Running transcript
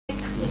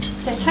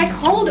they take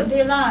hold of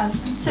their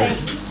lives and say,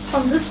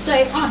 from this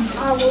day on,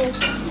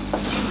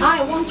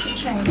 I want to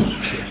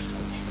change.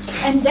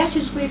 And that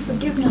is where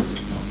forgiveness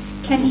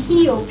can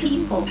heal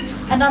people.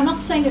 And I'm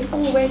not saying it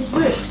always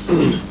works.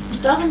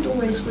 It doesn't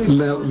always work.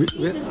 No,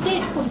 Jesus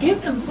said,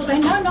 forgive them, for they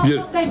know not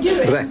what they do.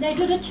 Right. And they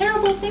did a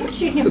terrible thing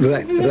to him.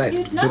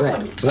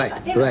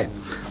 Right.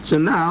 So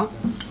now,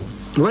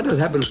 what has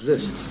happened is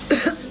this,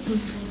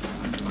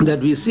 that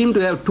we seem to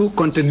have two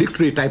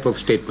contradictory type of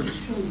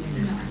statements.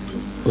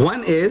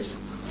 One is,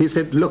 he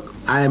said, look,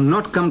 I am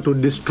not come to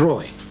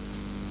destroy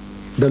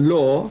the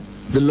law.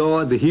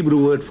 The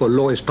Hebrew word for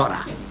law is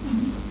Torah,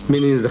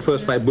 meaning the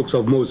first 5 books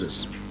of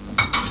Moses.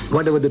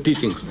 Whatever the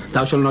teachings,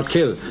 thou shalt not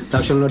kill,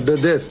 thou shalt not do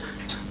this.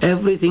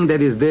 Everything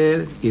that is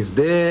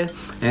there,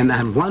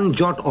 and one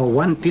jot or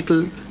one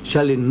tittle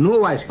shall in no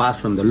wise pass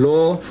from the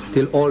law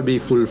till all be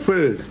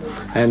fulfilled.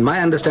 And my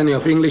understanding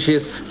of English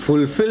is,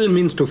 fulfill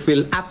means to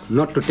fill up,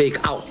 not to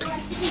take out.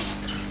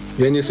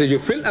 When you say you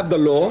fill up the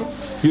law,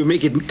 you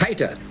make it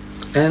tighter.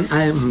 And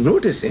I am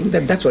noticing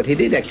that that's what he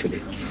did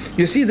actually.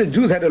 You see, the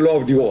Jews had a law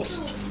of divorce.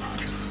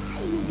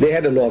 They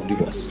had a law of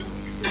divorce.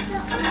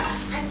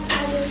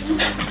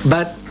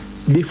 But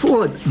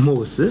before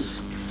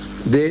Moses,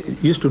 they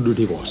used to do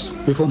divorce.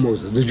 Before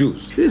Moses, the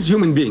Jews. These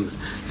human beings.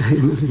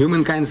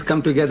 Humankind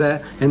come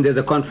together and there's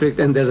a conflict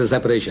and there's a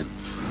separation.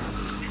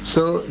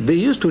 So they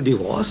used to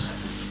divorce,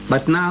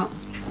 but now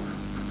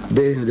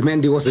the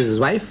man divorces his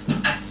wife,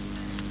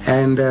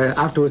 and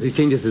afterwards he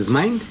changes his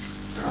mind,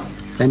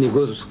 and he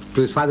goes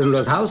to his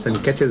father-in-law's house and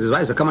catches his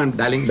wife. So, come on,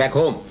 darling, back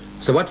home.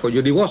 So what for?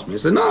 You divorced me. He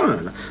said,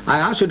 no. I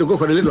asked you to go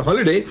for a little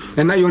holiday,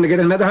 and now you want to get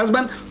another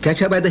husband? Catch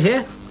her by the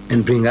hair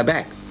and bring her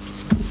back.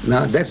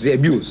 Now that's the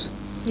abuse.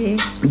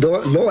 Yes. The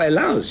law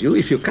allows you,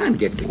 if you can't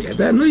get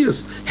together, no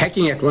use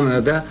hacking at one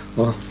another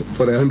or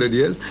for 100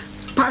 years,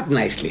 part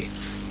nicely.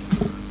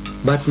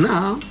 But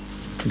now,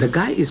 the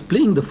guy is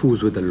playing the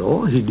fools with the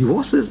law, he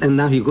divorces and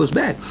now he goes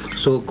back.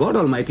 So God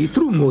Almighty,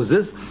 through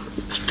Moses,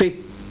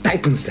 straight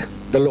tightens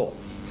the law.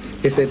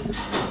 He said,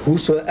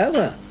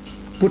 whosoever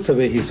puts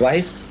away his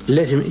wife,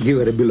 let him give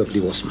her a bill of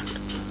divorcement.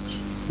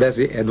 That's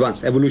the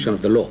advanced evolution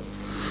of the law.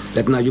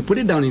 That now you put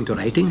it down into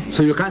writing,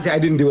 so you can't say, I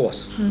didn't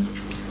divorce.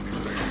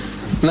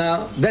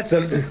 Now, that's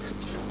an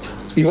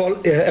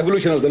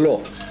evolution of the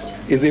law,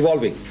 is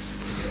evolving.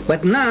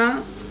 But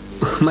now,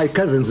 my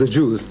cousins, the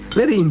Jews,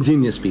 very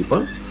ingenious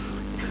people.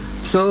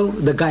 So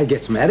the guy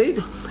gets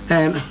married,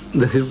 and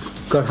he's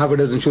got half a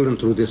dozen children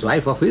through this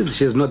wife of his.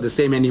 She's not the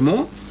same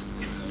anymore.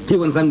 He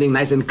wants something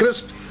nice and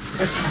crisp.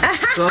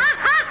 So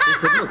he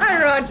said, look,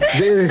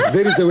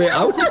 there is a way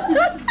out.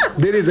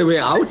 There is a way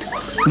out.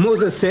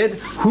 Moses said,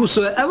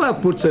 whosoever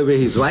puts away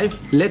his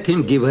wife, let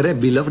him give her a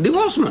bill of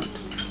divorcement.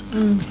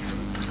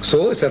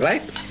 So it's a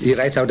right. He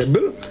writes out a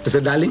bill. He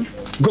said, darling,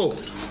 go.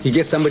 He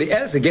gets somebody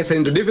else, he gets her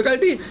into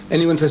difficulty,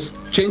 and he says,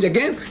 change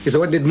again. He said,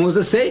 what did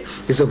Moses say?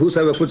 He said,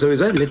 whosoever puts away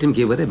his wife, let him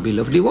give her a bill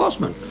of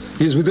divorcement.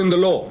 He's within the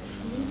law.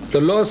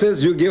 The law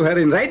says you give her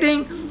in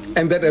writing,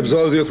 and that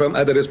absolves you from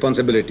other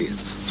responsibilities.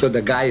 So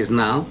the guy is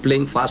now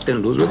playing fast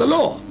and loose with the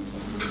law.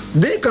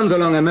 There comes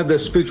along another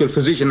spiritual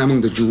physician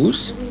among the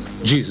Jews,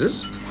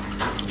 Jesus.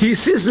 He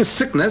sees this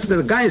sickness that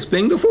the guy is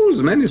playing the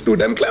fools, man, he's too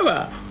damn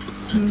clever.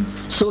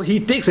 So he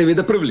takes away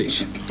the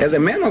privilege. As a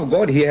man of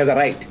God, he has a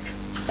right.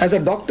 As a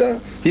doctor,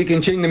 he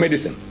can change the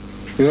medicine.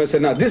 Say,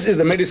 now this is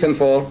the medicine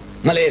for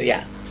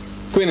malaria,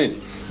 quinine.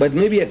 But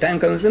maybe a time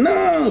comes and say,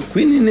 no,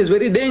 quinine is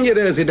very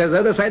dangerous, it has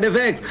other side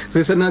effects. So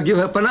he said, now give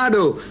her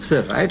Panado. He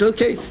said, right,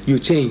 okay, you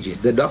change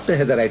it. The doctor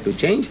has a right to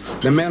change.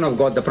 The man of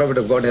God, the prophet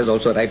of God has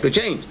also a right to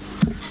change.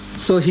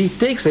 So he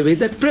takes away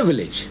that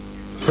privilege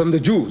from the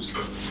Jews.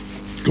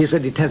 He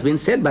said, it has been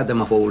said by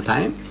them of old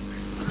time,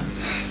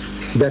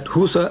 that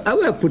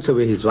whosoever puts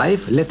away his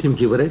wife, let him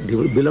give her a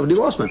bill of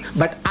divorcement.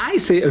 But I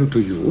say unto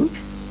you,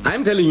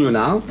 I'm telling you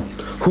now,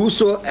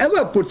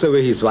 whosoever puts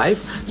away his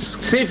wife,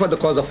 say for the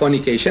cause of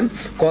fornication,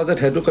 causeth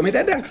her to commit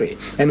adultery.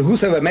 And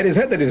whosoever marries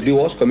her that is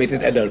divorced,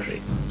 committed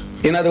adultery.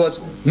 In other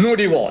words, no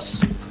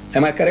divorce.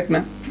 Am I correct,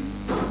 ma'am?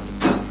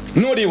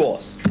 No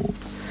divorce.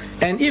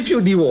 And if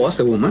you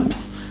divorce a woman,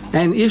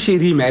 and if she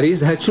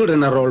remarries, her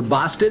children are all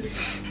bastards.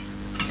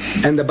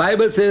 And the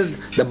Bible says,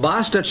 the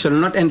bastard shall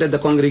not enter the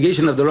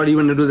congregation of the Lord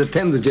even into the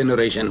 10th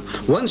generation.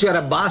 Once you are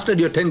a bastard,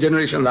 your 10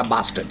 generations are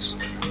bastards.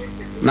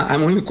 Now,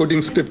 I'm only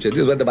quoting scripture. This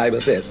is what the Bible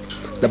says.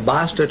 The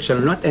bastard shall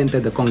not enter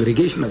the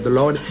congregation of the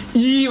Lord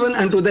even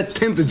unto the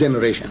 10th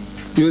generation.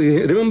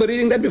 You remember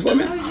reading that before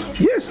me?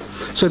 Yes.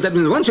 So that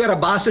means once you are a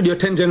bastard, your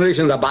 10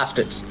 generations are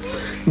bastards.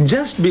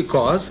 Just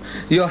because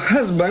your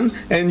husband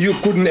and you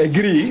couldn't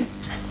agree,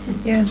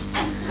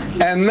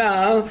 and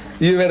now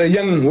you were a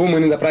young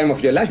woman in the prime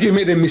of your life, you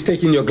made a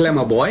mistake in your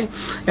glamour boy,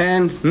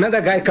 and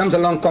another guy comes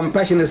along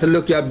compassionate and says,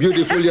 look, you're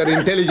beautiful, you're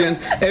intelligent,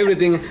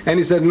 everything, and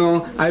he said,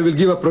 no, I will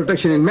give a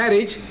protection in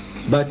marriage,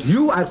 but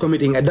you are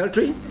committing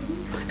adultery,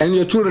 and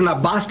your children are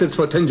bastards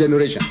for 10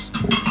 generations.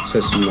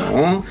 Says,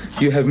 no,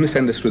 you have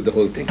misunderstood the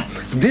whole thing.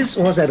 This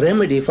was a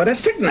remedy for a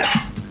sickness.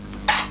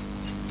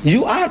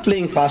 You are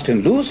playing fast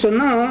and loose, so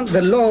now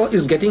the law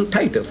is getting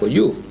tighter for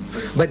you.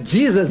 But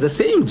Jesus, the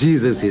same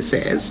Jesus, he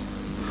says,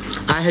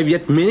 I have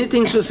yet many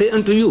things to say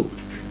unto you,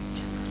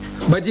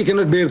 but you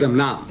cannot bear them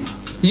now.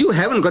 You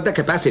haven't got the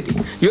capacity.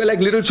 You are like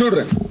little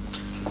children.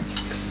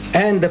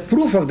 And the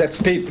proof of that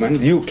statement,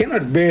 you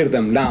cannot bear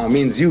them now,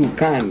 means you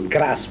can't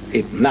grasp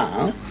it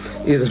now,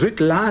 is writ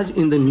large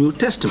in the New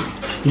Testament.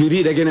 You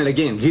read again and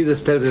again.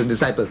 Jesus tells his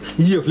disciples,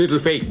 ye of little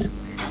faith,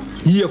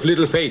 ye of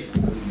little faith.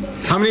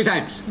 How many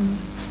times?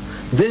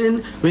 Then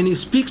when he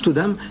speaks to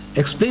them,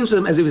 explains to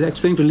them as if he's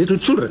explaining to little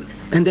children,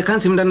 and they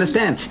can't seem to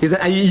understand. He said,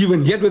 are you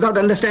even yet without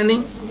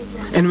understanding?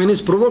 And when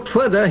he's provoked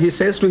further, he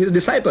says to his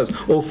disciples,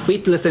 O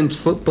faithless and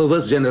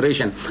perverse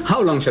generation,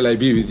 how long shall I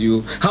be with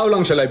you? How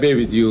long shall I bear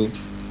with you?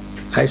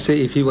 I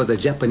say if he was a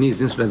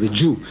Japanese instead of a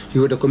Jew, he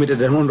would have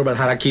committed an honorable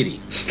harakiri.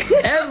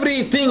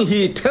 Everything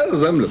he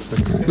tells them,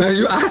 look, now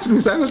you ask me,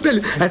 so I will tell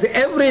you. I say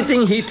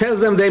everything he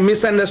tells them, they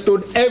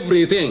misunderstood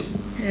everything.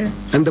 Yeah.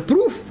 And the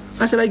proof,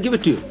 I said, I give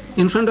it to you,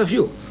 in front of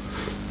you.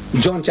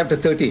 John chapter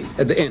 13,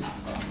 at the end.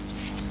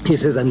 He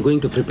says, I'm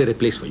going to prepare a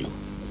place for you.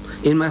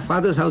 In my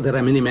Father's house there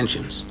are many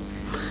mansions.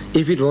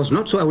 If it was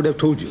not so, I would have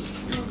told you.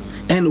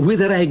 And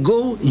whither I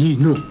go, ye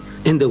know,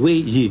 and the way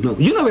ye know.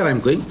 You know where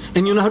I'm going,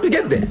 and you know how to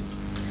get there.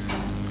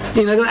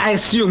 In other words, I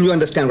assume you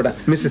understand what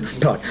Mrs.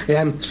 Todd,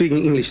 I'm speaking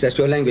English, that's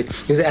your language.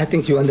 You say, I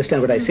think you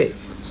understand what I say.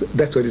 So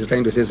that's what he's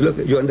trying to say. Look,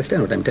 you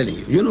understand what I'm telling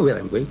you. You know where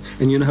I'm going,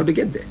 and you know how to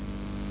get there.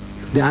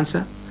 The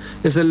answer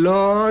is,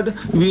 Lord,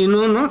 we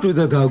know not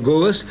whither thou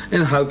goest,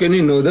 and how can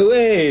we know the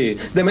way?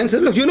 The man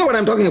said, look, you know what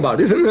I'm talking about.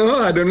 He said, no,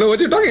 I don't know what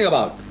you're talking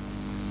about.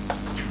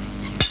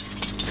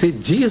 See,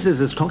 Jesus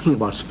is talking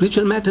about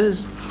spiritual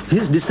matters.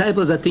 His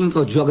disciples are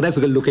thinking of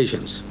geographical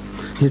locations.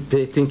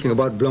 They're thinking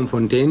about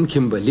Bloemfontein,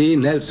 Kimberley,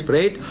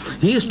 Nelspruit.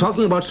 He is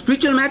talking about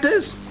spiritual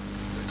matters.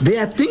 They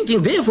are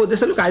thinking, therefore, they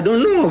say, look, I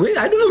don't know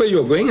where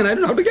you're going, and I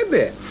don't know how to get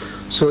there.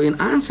 So in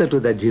answer to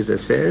that,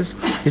 Jesus says,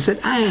 he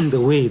said, I am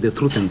the way, the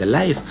truth, and the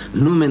life.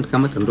 No man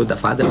cometh unto the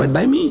Father but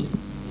by me.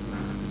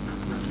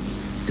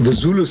 The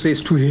Zulu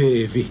says, too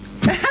heavy.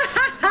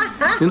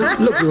 You know,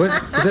 look,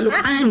 he said, look,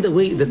 I am the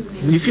way.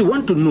 If you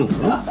want to know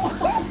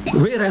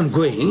where I'm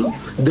going,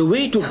 the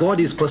way to God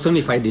is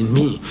personified in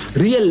me.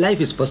 Real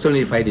life is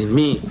personified in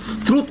me.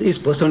 Truth is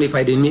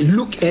personified in me.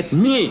 Look at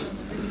me.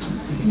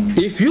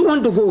 If you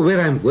want to go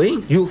where I'm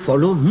going, you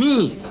follow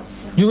me.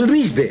 You will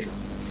reach there.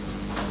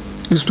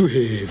 It's too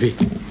heavy.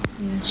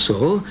 Yeah.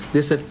 So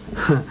they said,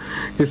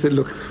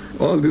 look,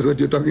 all this what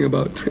you're talking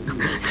about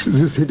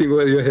is hitting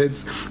over your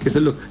heads. He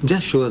said, look,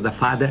 just show us the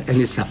Father and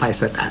it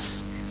sufficeth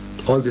us.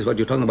 All this what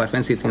you're talking about,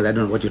 fancy things, I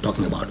don't know what you're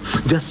talking about.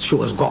 Just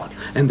show us God,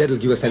 and that will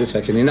give us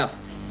satisfaction enough.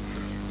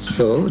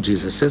 So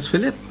Jesus says,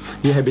 Philip,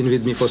 you have been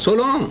with me for so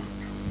long.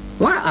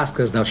 Why ask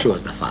us thou show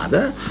us the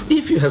Father?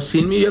 If you have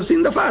seen me, you have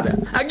seen the Father.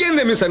 Again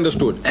they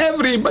misunderstood.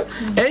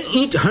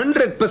 Each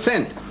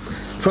 100%.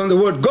 From the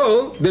word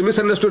go, they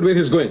misunderstood where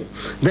he's going.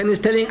 Then he's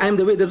telling, I'm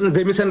the way,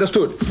 they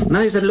misunderstood.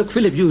 Now he said, look,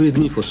 Philip, you were with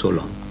me for so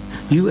long.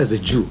 You as a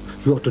Jew,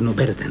 you ought to know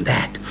better than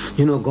that.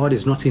 You know, God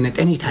is not seen at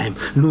any time.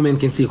 No man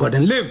can see God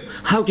and live.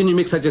 How can you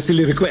make such a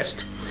silly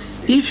request?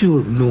 If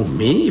you know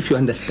me, if you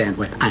understand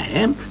what I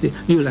am,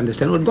 you will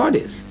understand what God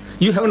is.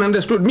 You haven't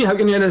understood me, how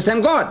can you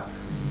understand God?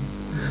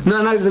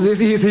 No, he says,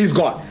 he's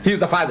God. He's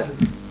the Father.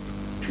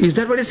 Is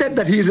that what he said,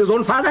 that he is his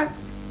own Father?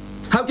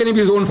 How can he be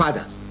his own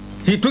Father?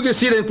 He took his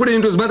seed and put it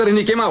into his mother and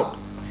he came out.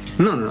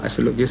 No. I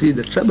said, look, you see,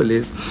 the trouble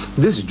is,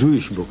 this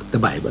Jewish book, the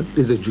Bible,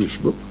 is a Jewish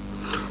book,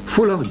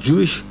 full of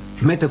Jewish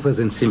metaphors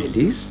and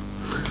similes,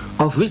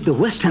 of which the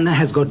Westerner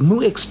has got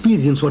no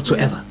experience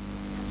whatsoever.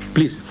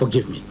 Please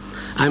forgive me.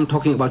 I'm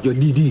talking about your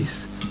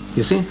DDs.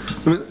 You see,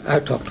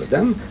 I talked to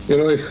them, you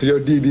know, your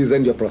DDs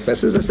and your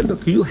professors. I said,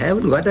 look, you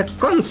haven't got a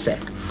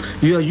concept.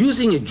 You are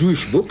using a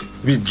Jewish book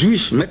with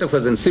Jewish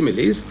metaphors and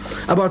similes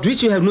about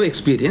which you have no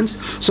experience.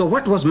 So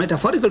what was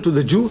metaphorical to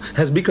the Jew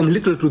has become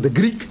literal to the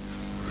Greek.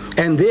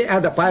 And they are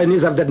the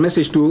pioneers of that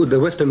message to the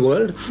Western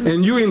world.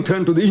 And you in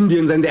turn to the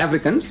Indians and the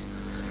Africans.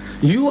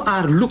 You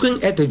are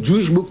looking at a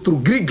Jewish book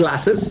through Greek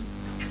glasses.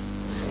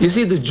 You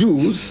see, the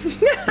Jews...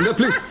 No,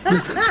 please.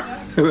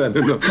 I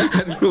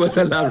don't know what's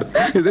allowed.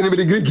 Is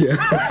anybody Greek here?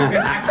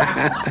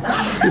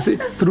 You see,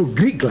 through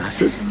Greek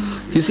glasses,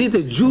 you see,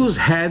 the Jews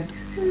had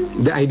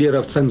the idea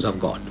of sons of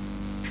God.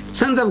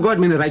 Sons of God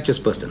mean a righteous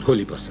person,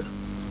 holy person.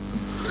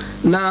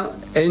 Now,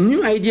 a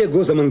new idea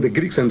goes among the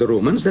Greeks and the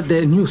Romans that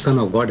the new son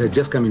of God has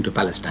just come into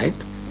Palestine.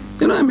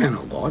 You know, a man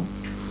of God.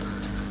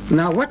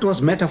 Now, what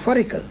was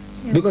metaphorical?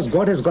 Because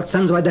God has got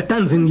sons by the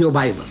tons in your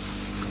Bible.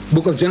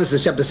 Book of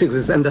Genesis chapter 6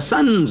 says, and the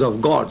sons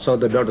of God saw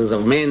the daughters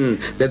of men,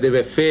 that they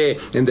were fair,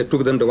 and they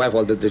took them to wife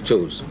all that they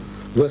chose.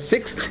 Verse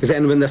 6 is,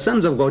 and when the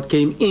sons of God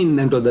came in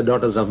unto the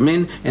daughters of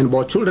men, and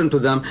bore children to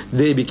them,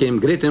 they became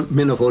great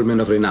men of old,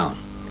 men of renown.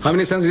 How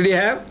many sons did he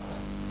have?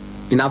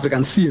 In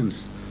African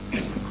Seans.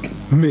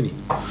 Many.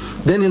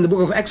 Then in the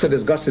book of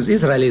Exodus, God says,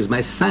 Israel is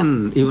my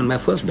son, even my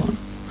firstborn.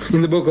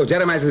 In the book of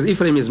Jeremiah, it says,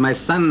 Ephraim is my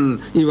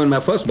son, even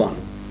my firstborn.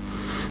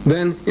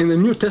 Then in the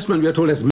New Testament, we are told as